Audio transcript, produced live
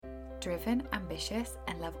driven, ambitious,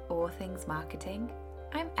 and love all things marketing?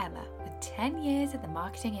 I'm Emma with 10 years of the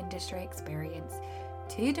marketing industry experience,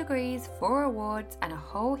 2 degrees, 4 awards, and a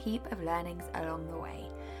whole heap of learnings along the way.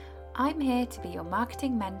 I'm here to be your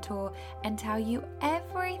marketing mentor and tell you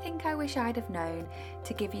everything I wish I'd have known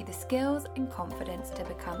to give you the skills and confidence to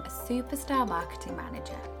become a superstar marketing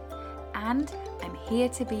manager. And I'm here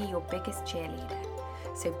to be your biggest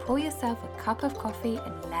cheerleader. So pour yourself a cup of coffee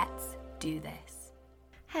and let's do this.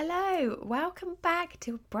 Hello, welcome back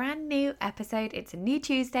to a brand new episode. It's a new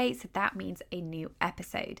Tuesday, so that means a new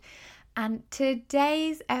episode. And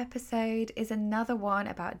today's episode is another one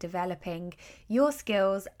about developing your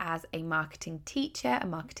skills as a marketing teacher, a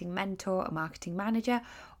marketing mentor, a marketing manager,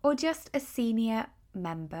 or just a senior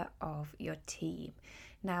member of your team.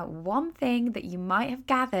 Now, one thing that you might have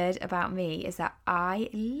gathered about me is that I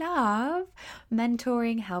love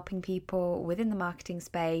mentoring, helping people within the marketing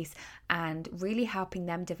space and really helping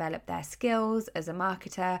them develop their skills as a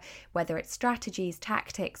marketer, whether it's strategies,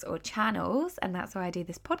 tactics, or channels. And that's why I do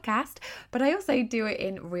this podcast, but I also do it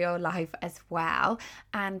in real life as well.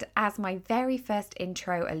 And as my very first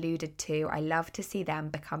intro alluded to, I love to see them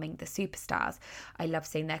becoming the superstars. I love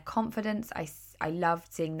seeing their confidence. I love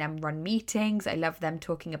seeing them run meetings. I love them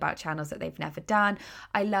talking about channels that they've never done.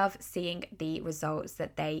 I love seeing the results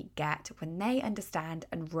that they get when they understand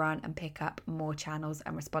and run and pick up more channels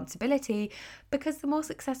and responsibility, because the more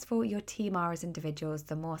successful your team are as individuals,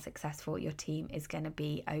 the more successful your team is going to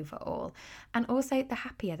be overall. And also the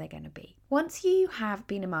happier they're going to be. Once you have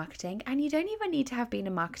been in marketing, and you don't even need to have been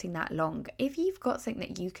in marketing that long, if you've got something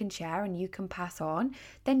that you can share and you can pass on,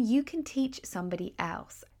 then you can teach somebody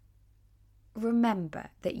else. Remember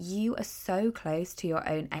that you are so close to your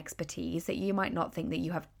own expertise that you might not think that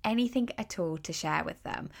you have anything at all to share with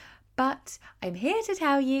them. But I'm here to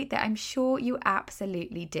tell you that I'm sure you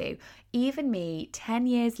absolutely do. Even me, 10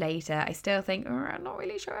 years later, I still think, I'm not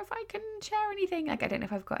really sure if I can share anything. I don't know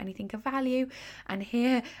if I've got anything of value. And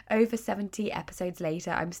here, over 70 episodes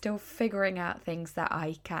later, I'm still figuring out things that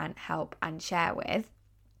I can help and share with.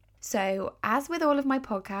 So, as with all of my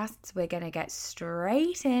podcasts, we're going to get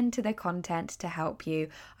straight into the content to help you.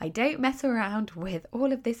 I don't mess around with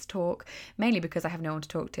all of this talk, mainly because I have no one to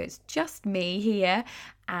talk to. It's just me here.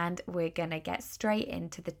 And we're going to get straight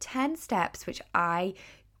into the 10 steps which I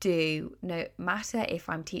do, no matter if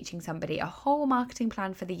I'm teaching somebody a whole marketing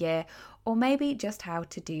plan for the year or maybe just how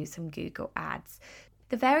to do some Google ads.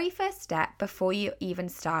 The very first step before you're even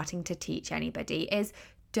starting to teach anybody is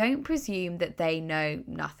don't presume that they know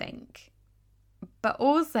nothing, but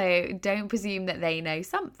also don't presume that they know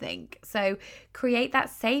something. So create that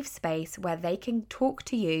safe space where they can talk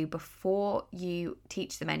to you before you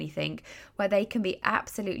teach them anything, where they can be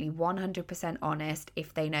absolutely 100% honest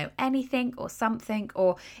if they know anything or something,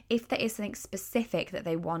 or if there is something specific that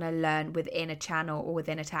they want to learn within a channel or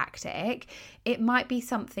within a tactic. It might be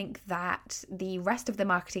something that the rest of the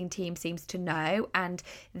marketing team seems to know, and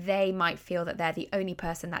they might feel that they're the only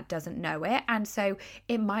person that doesn't know it. And so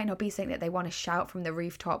it might not be something that they want to shout from the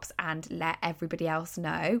rooftops and let everybody else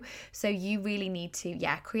know. So you really need to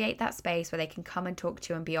create that space where they can come and talk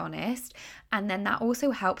to you and be honest. And then that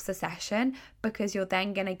also helps the session, because you're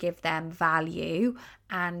then going to give them value,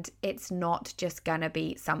 and it's not just going to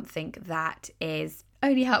be something that is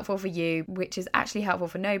only helpful for you, which is actually helpful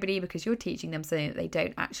for nobody, because you're teaching them something that they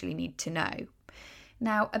don't actually need to know.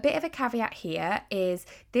 Now, a bit of a caveat here is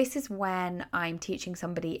this is when I'm teaching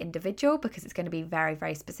somebody individual, because it's going to be very,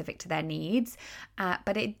 very specific to their needs.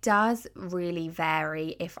 But it does really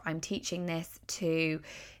vary if I'm teaching this to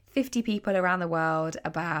 50 people around the world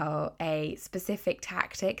about a specific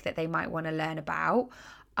tactic that they might want to learn about.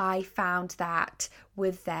 I found that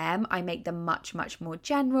with them, I make them much, much more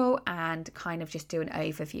general and kind of just do an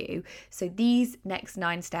overview. So these next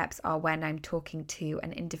 9 steps are when I'm talking to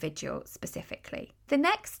an individual specifically. The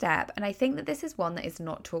next step, and I think that this is one that is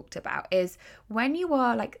not talked about, is when you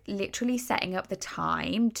are literally setting up the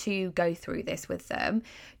time to go through this with them,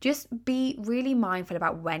 just be really mindful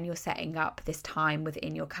about when you're setting up this time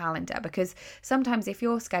within your calendar, because sometimes if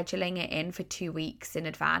you're scheduling it in for 2 weeks in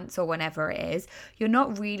advance or whenever it is, you're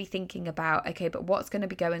not really thinking about, okay, but what's going to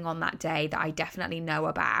be going on that day that I definitely know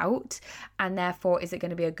about, and therefore is it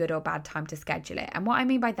going to be a good or bad time to schedule it? And what I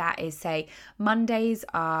mean by that is, say, Mondays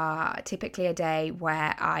are typically a day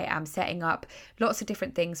where I am setting up lots of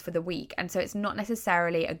different things for the week, and so it's not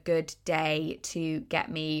necessarily a good day to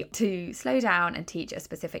get me to slow down and teach a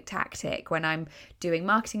specific tactic when I'm doing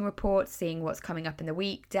marketing reports, seeing what's coming up in the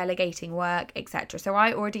week, delegating work, etc. So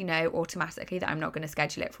I already know automatically that I'm not going to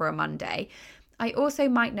schedule it for a Monday. I also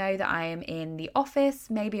might know that I am in the office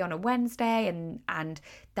maybe on a Wednesday, and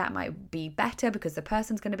that might be better because the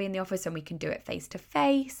person's going to be in the office and we can do it face to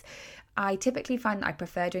face. I typically find that I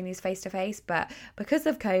prefer doing these face to face, but because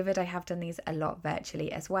of COVID, I have done these a lot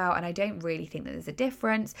virtually as well. And I don't really think that there's a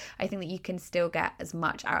difference. I think that you can still get as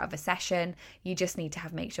much out of a session. You just need to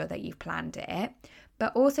make sure that you've planned it.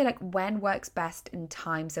 But also, like, when works best in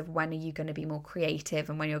times of when are you going to be more creative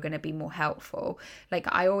and when you're going to be more helpful. Like,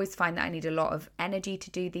 I always find that I need a lot of energy to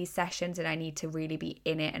do these sessions and I need to really be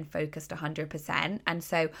in it and focused 100%. And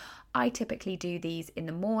so I typically do these in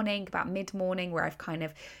the morning, about mid-morning, where I've kind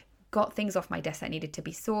of got things off my desk that needed to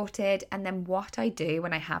be sorted. And then what I do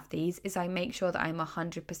when I have these is I make sure that I'm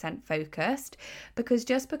 100% focused, because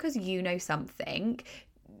just because you know something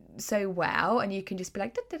so well and you can just be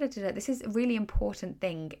like this is a really important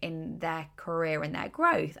thing in their career and their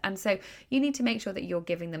growth, and so you need to make sure that you're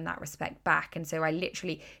giving them that respect back. And so I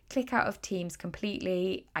literally click out of Teams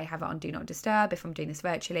completely. I have it on Do Not Disturb if I'm doing this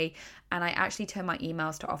virtually, and I actually turn my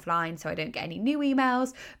emails to offline so I don't get any new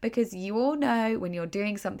emails, because you all know when you're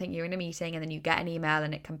doing something, you're in a meeting and then you get an email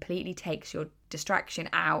and it completely takes your distraction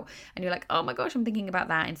out and you're like, oh my gosh, I'm thinking about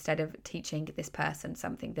that, instead of teaching this person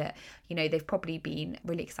something that, you know, they've probably been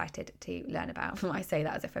really excited to learn about. I say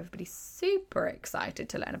that as if everybody's super excited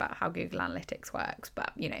to learn about how Google Analytics works,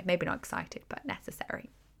 but, you know, maybe not excited, but necessary.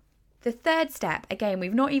 The third step, again,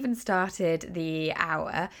 we've not even started the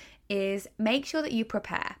hour, is make sure that you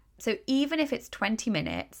prepare. So even if it's 20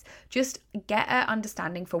 minutes, just get an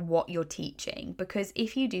understanding for what you're teaching. Because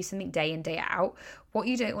if you do something day in, day out, what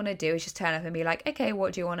you don't want to do is just turn up and be like, okay,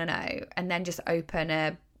 what do you want to know? And then just open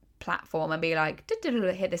a platform and be like,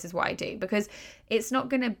 here, this is what I do. Because it's not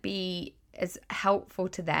going to be as helpful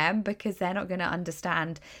to them, because they're not going to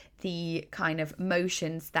understand the kind of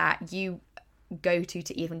motions that you go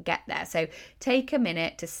to even get there. So take a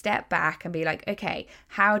minute to step back and be like, okay,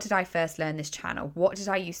 how did I first learn this channel? What did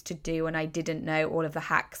I used to do when I didn't know all of the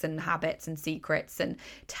hacks and habits and secrets and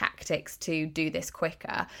tactics to do this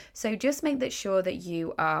quicker? So just make that sure that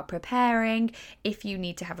you are preparing. If you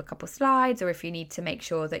need to have a couple slides, or if you need to make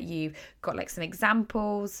sure that you've got like some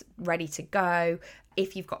examples ready to go.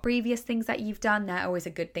 If you've got previous things that you've done, they're always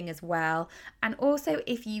a good thing as well. And also,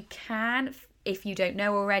 if you can, if you don't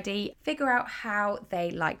know already, figure out how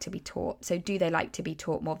they like to be taught. So do they like to be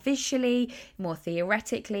taught more visually, more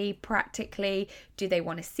theoretically, practically? Do they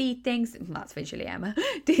want to see things? That's visually, Emma.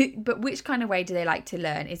 But which kind of way do they like to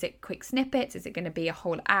learn? Is it quick snippets? Is it going to be a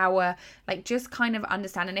whole hour? Like, just kind of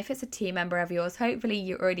understand. And if it's a team member of yours, hopefully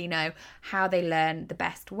you already know how they learn the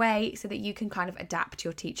best way so that you can kind of adapt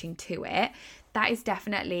your teaching to it. That is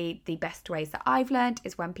definitely the best ways that I've learned,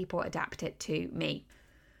 is when people adapt it to me.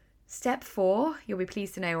 Step 4, you'll be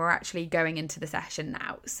pleased to know we're actually going into the session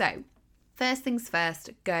now. So first things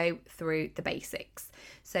first, go through the basics.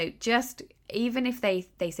 So just, even if they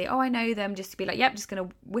say, oh, I know them, just to be like, yep, just going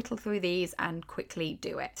to whittle through these and quickly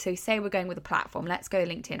do it. So say we're going with a platform. Let's go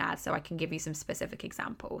LinkedIn ads so I can give you some specific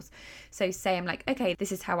examples. So say I'm like, okay,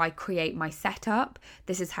 this is how I create my setup.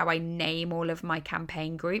 This is how I name all of my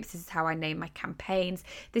campaign groups. This is how I name my campaigns.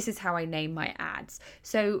 This is how I name my ads.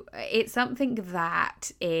 So it's something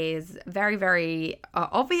that is very, very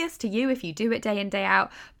obvious to you if you do it day in, day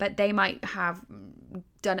out, but they might have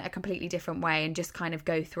done it a completely different way and just kind of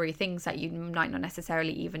go through things that you might not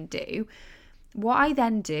necessarily even do. What I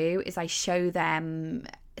then do is I show them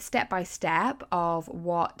step by step of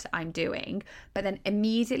what I'm doing, but then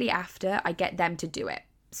immediately after I get them to do it.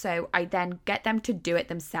 So I then get them to do it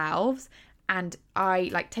themselves, and I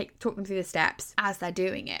like talk them through the steps as they're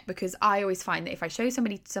doing it, because I always find that if I show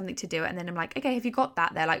somebody something to do it and then I'm like, okay, have you got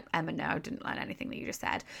that? They're like, Emma, no, I didn't learn anything that you just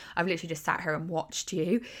said. I've literally just sat here and watched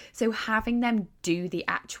you. So having them do the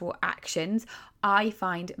actual actions, I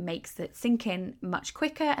find makes it sink in much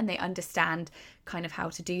quicker and they understand kind of how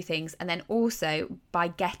to do things. And then also by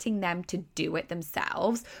getting them to do it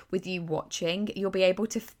themselves with you watching, you'll be able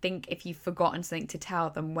to think if you've forgotten something to tell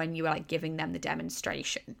them when you are like giving them the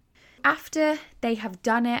demonstration. After they have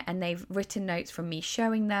done it and they've written notes from me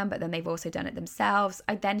showing them, but then they've also done it themselves,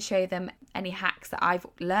 I then show them any hacks that I've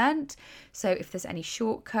learned. So if there's any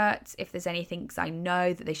shortcuts, if there's any things I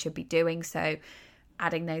know that they should be doing. So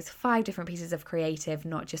adding those 5 different pieces of creative,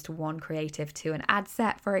 not just one creative to an ad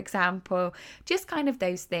set, for example, just kind of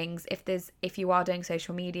those things. If you are doing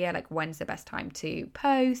social media, like when's the best time to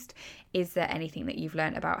post? Is there anything that you've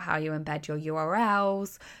learned about how you embed your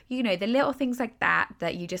URLs? You know, the little things like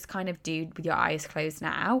that you just kind of do with your eyes closed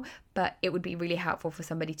now, but it would be really helpful for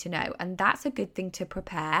somebody to know. And that's a good thing to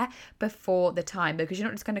prepare before the time, because you're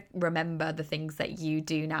not just going to remember the things that you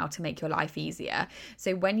do now to make your life easier.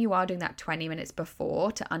 So when you are doing that 20 minutes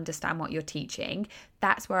before to understand what you're teaching,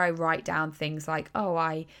 that's where I write down things like,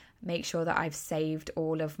 I make sure that I've saved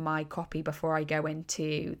all of my copy before I go in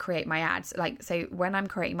to create my ads. So when I'm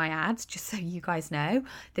creating my ads, just so you guys know,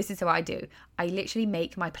 this is what I do. I literally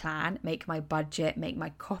make my plan, make my budget, make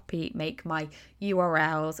my copy, make my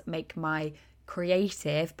URLs, make my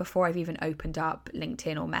creative before I've even opened up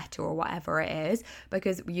LinkedIn or Meta or whatever it is,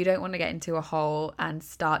 because you don't want to get into a hole and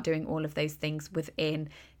start doing all of those things within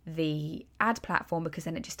the ad platform, because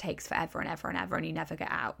then it just takes forever and ever and ever and you never get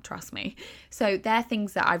out, trust me. So they're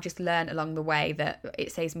things that I've just learned along the way that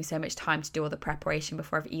it saves me so much time to do all the preparation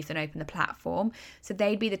before I've even opened the platform. So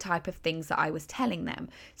they'd be the type of things that I was telling them.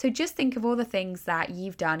 So just think of all the things that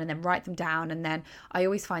you've done and then write them down, and then I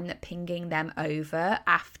always find that pinging them over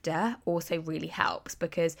after also really helps,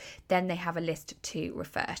 because then they have a list to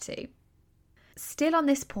refer to. Still on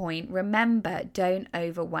this point, remember, don't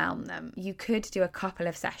overwhelm them. You could do a couple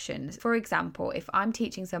of sessions. For example, if I'm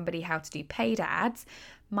teaching somebody how to do paid ads,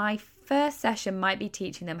 my first session might be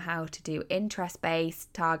teaching them how to do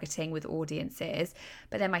interest-based targeting with audiences,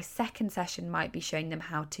 but then my second session might be showing them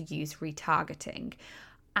how to use retargeting.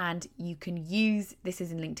 And you can use, this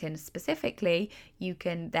is in LinkedIn specifically, you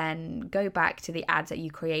can then go back to the ads that you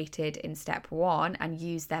created in step 1 and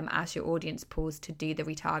use them as your audience pools to do the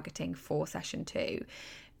retargeting for session 2.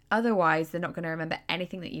 Otherwise, they're not going to remember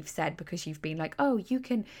anything that you've said, because you've been like, you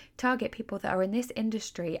can target people that are in this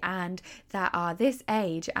industry and that are this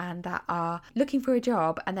age and that are looking for a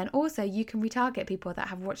job. And then also you can retarget people that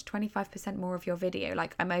have watched 25% more of your video.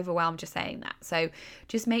 I'm overwhelmed just saying that. So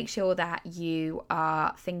just make sure that you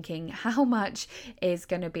are thinking how much is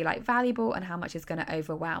going to be valuable and how much is going to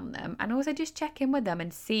overwhelm them. And also just check in with them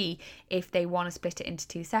and see if they want to split it into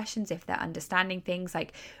 2 sessions, if they're understanding things.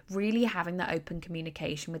 Really having that open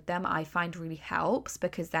communication with them, I find really helps,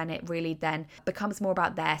 because then it really then becomes more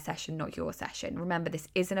about their session, not your session. Remember, this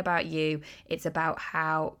isn't about you. It's about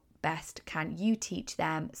how best can you teach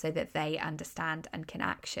them so that they understand and can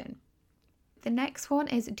action. The next one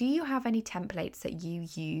is, do you have any templates that you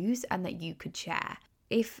use and that you could share?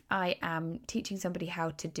 If I am teaching somebody how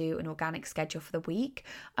to do an organic schedule for the week,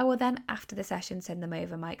 I will then, after the session, send them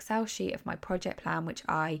over my Excel sheet of my project plan, which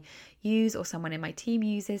I use or someone in my team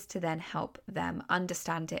uses, to then help them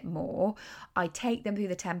understand it more. I take them through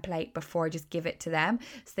the template before I just give it to them,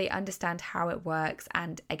 so they understand how it works,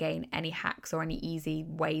 and again, any hacks or any easy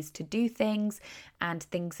ways to do things and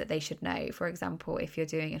things that they should know. For example, if you're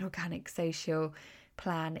doing an organic social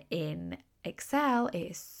plan in Excel, it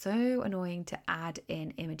is so annoying to add in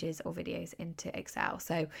images or videos into Excel.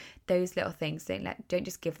 So those little things, don't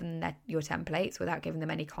just give them your templates without giving them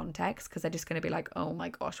any context, because they're just going to be like, oh my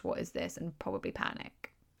gosh, what is this? And probably panic.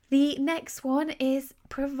 The next one is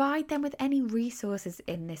provide them with any resources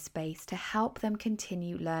in this space to help them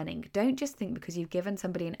continue learning. Don't just think because you've given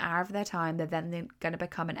somebody an hour of their time that then they're going to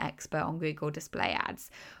become an expert on Google display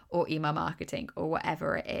ads or email marketing or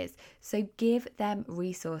whatever it is. So give them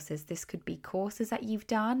resources. This could be courses that you've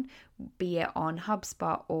done, be it on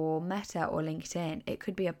HubSpot or Meta or LinkedIn. It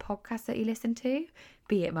could be a podcast that you listen to,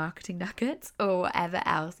 be it Marketing Nuggets or whatever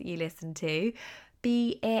else you listen to.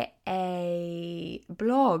 Be it a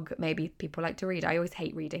blog, maybe people like to read. I always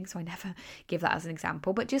hate reading, so I never give that as an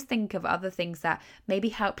example. But just think of other things that maybe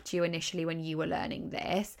helped you initially when you were learning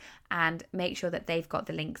this, and make sure that they've got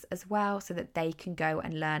the links as well so that they can go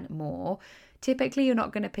and learn more. Typically, you're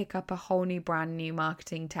not going to pick up a whole new brand new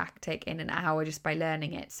marketing tactic in an hour just by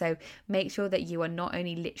learning it. So make sure that you are not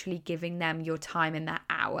only literally giving them your time in that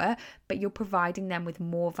hour, but you're providing them with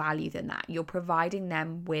more value than that. You're providing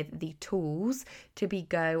them with the tools to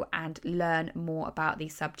go and learn more about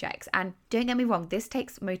these subjects. And don't get me wrong, this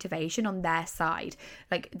takes motivation on their side.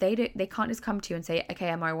 They can't just come to you and say, okay,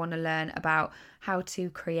 Emma, I want to learn about how to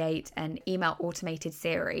create an email automated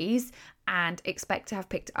series and expect to have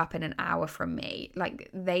picked it up in an hour from me.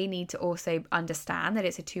 They need to also understand that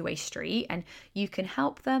it's a two-way street, and you can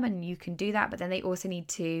help them and you can do that, but then they also need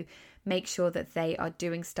to make sure that they are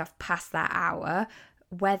doing stuff past that hour,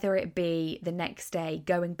 whether it be the next day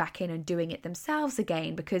going back in and doing it themselves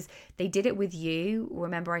again because they did it with you.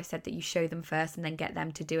 Remember I said that you show them first and then get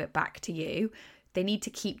them to do it back to you. They need to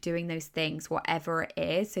keep doing those things, whatever it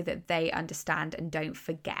is, so that they understand and don't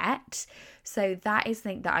forget. So that is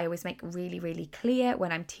something that I always make really, really clear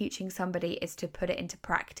when I'm teaching somebody, is to put it into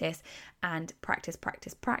practice and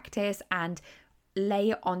practice, and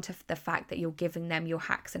layer onto the fact that you're giving them your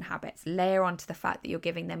hacks and habits. Layer onto the fact that you're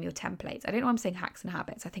giving them your templates. I don't know why I'm saying hacks and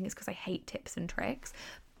habits. I think it's because I hate tips and tricks.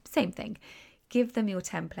 Same thing. Give them your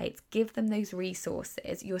templates, give them those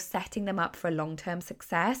resources. You're setting them up for a long-term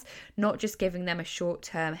success, not just giving them a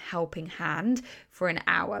short-term helping hand for an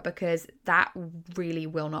hour, because that really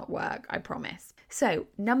will not work, I promise. So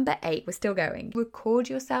number 8, we're still going. Record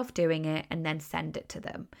yourself doing it and then send it to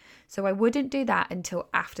them. So I wouldn't do that until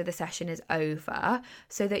after the session is over,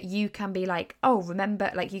 so that you can be like, oh, remember,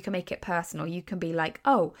 like you can make it personal. You can be like,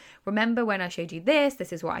 oh, remember when I showed you this?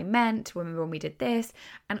 This is what I meant. Remember when we did this?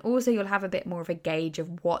 And also you'll have a bit more of a gauge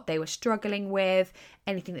of what they were struggling with,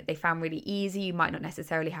 anything that they found really easy. You might not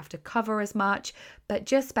necessarily have to cover as much, but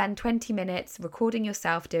just spend 20 minutes recording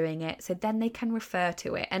yourself doing it, so then they can refer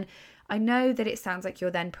to it. And I know that it sounds like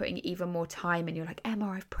you're then putting even more time, and you're like, Emma,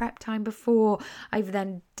 I've prepped time before. I've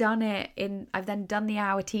then done the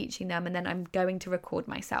hour teaching them, and then I'm going to record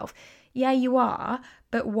myself. Yeah, you are.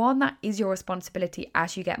 But one, that is your responsibility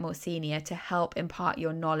as you get more senior to help impart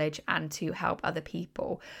your knowledge and to help other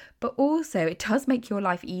people. But also it does make your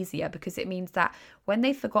life easier, because it means that when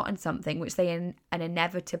they've forgotten something, which they are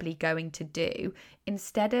inevitably going to do,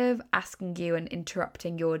 instead of asking you and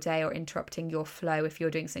interrupting your day or interrupting your flow if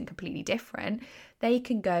you're doing something completely different, they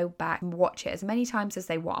can go back and watch it as many times as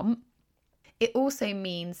they want. It also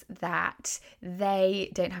means that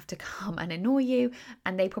they don't have to come and annoy you,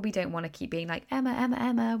 and they probably don't want to keep being like,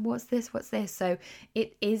 Emma, what's this? So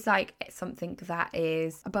it is like something that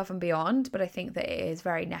is above and beyond, but I think that it is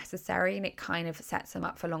very necessary, and it kind of sets them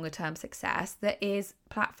up for longer term success. There is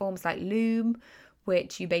platforms like Loom,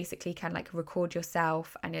 which you basically can like record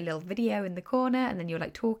yourself and a little video in the corner, and then you're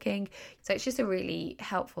like talking. So it's just a really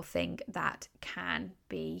helpful thing that can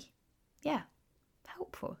be,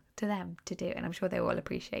 helpful to them to do, and I'm sure they will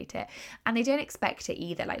appreciate it. And they don't expect it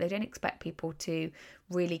either. Like, they don't expect people to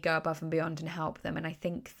really go above and beyond and help them. And I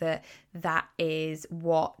think that that is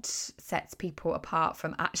what sets people apart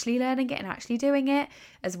from actually learning it and actually doing it,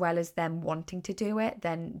 as well as them wanting to do it,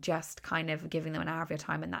 than just kind of giving them an hour of your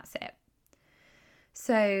time and that's it.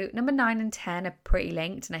 So number 9 and 10 are pretty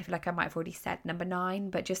linked, and I feel like I might have already said number 9,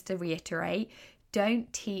 but just to reiterate,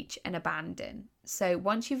 don't teach and abandon. So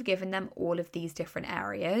once you've given them all of these different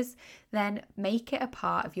areas, then make it a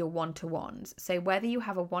part of your one-to-ones. So whether you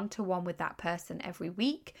have a one-to-one with that person every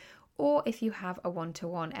week, or if you have a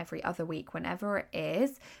one-to-one every other week, whenever it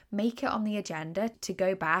is, make it on the agenda to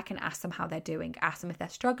go back and ask them how they're doing. Ask them if they're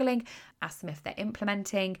struggling, ask them if they're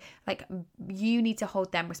implementing. Like, you need to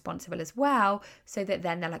hold them responsible as well, so that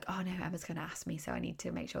then they're like, oh no, Emma's going to ask me, so I need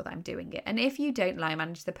to make sure that I'm doing it. And if you don't line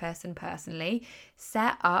manage the person personally,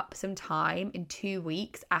 set up some time in 2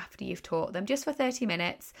 weeks after you've taught them, just for 30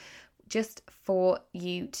 minutes, just for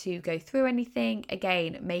you to go through anything.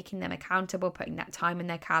 Again, making them accountable, putting that time in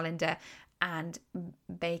their calendar, and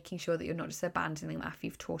making sure that you're not just abandoning them after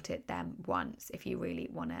you've taught it them once, if you really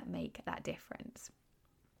want to make that difference.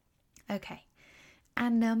 Okay.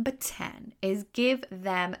 And number 10 is give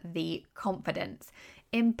them the confidence.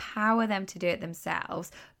 Empower them to do it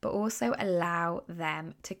themselves, but also allow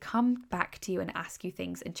them to come back to you and ask you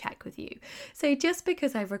things and check with you. So just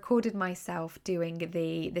because I've recorded myself doing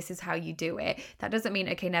this is how you do it, that doesn't mean,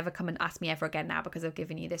 okay, never come and ask me ever again now because I've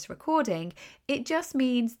given you this recording. It just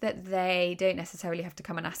means that they don't necessarily have to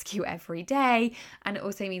come and ask you every day. And it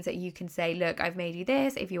also means that you can say, look, I've made you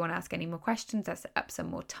this. If you want to ask any more questions, let's set up some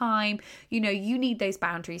more time. You know, you need those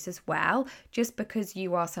boundaries as well. Just because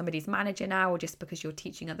you are somebody's manager now, or just because you're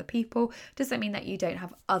teaching other people, doesn't mean that you don't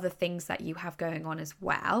have other things that you have going on as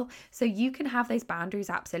well. So you can have those boundaries,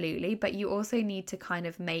 absolutely, but you also need to kind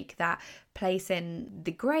of make that place in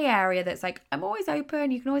the grey area that's like, I'm always open,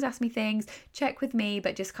 you can always ask me things, check with me,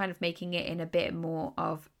 but just kind of making it in a bit more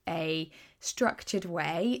of a structured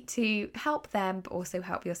way to help them, but also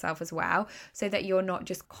help yourself as well, so that you're not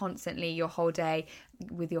just constantly your whole day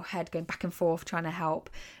with your head going back and forth trying to help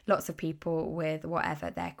lots of people with whatever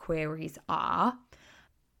their queries are.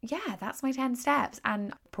 Yeah, that's my 10 steps.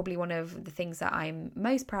 And probably one of the things that I'm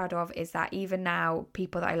most proud of is that even now,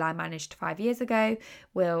 people that I line managed 5 years ago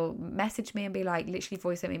will message me and be like, literally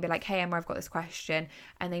voice at me and be like, hey Emma, I've got this question.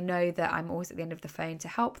 And they know that I'm always at the end of the phone to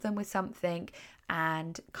help them with something.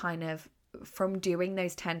 And kind of from doing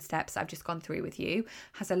those 10 steps I've just gone through with you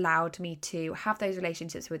has allowed me to have those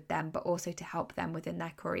relationships with them, but also to help them within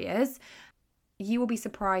their careers. You will be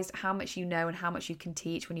surprised how much you know and how much you can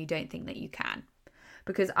teach when you don't think that you can.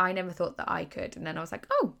 Because I never thought that I could. And then I was like,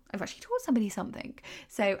 oh, I've actually taught somebody something.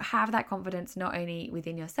 So have that confidence not only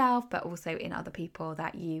within yourself, but also in other people,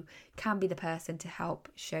 that you can be the person to help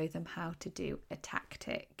show them how to do a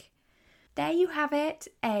tactic. There you have it,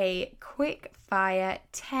 a quick fire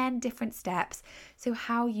 10 different steps. So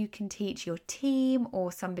how you can teach your team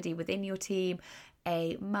or somebody within your team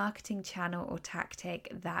a marketing channel or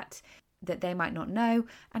tactic that they might not know.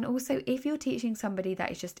 And also, if you're teaching somebody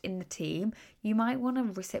that is just in the team, you might want to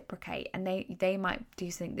reciprocate, and they might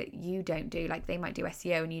do something that you don't do. Like they might do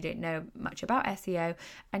SEO and you don't know much about SEO,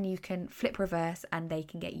 and you can flip reverse and they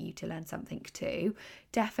can get you to learn something too.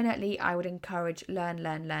 Definitely, I would encourage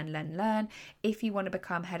learn. If you want to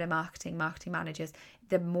become head of marketing managers,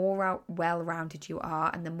 the more well-rounded you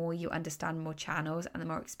are and the more you understand more channels and the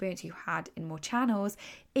more experience you had in more channels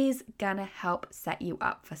is gonna help set you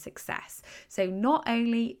up for success. So not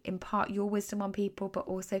only impart your wisdom on people, but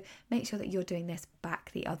also make sure that you're doing this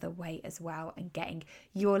back the other way as well and getting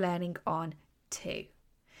your learning on too.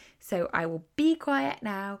 So I will be quiet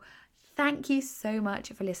now. Thank you so much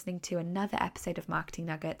for listening to another episode of Marketing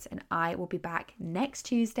Nuggets, and I will be back next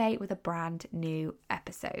Tuesday with a brand new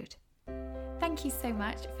episode. Thank you so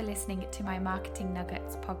much for listening to my Marketing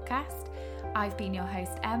Nuggets podcast. I've been your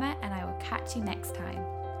host, Emma, and I will catch you next time.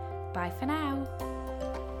 Bye for now.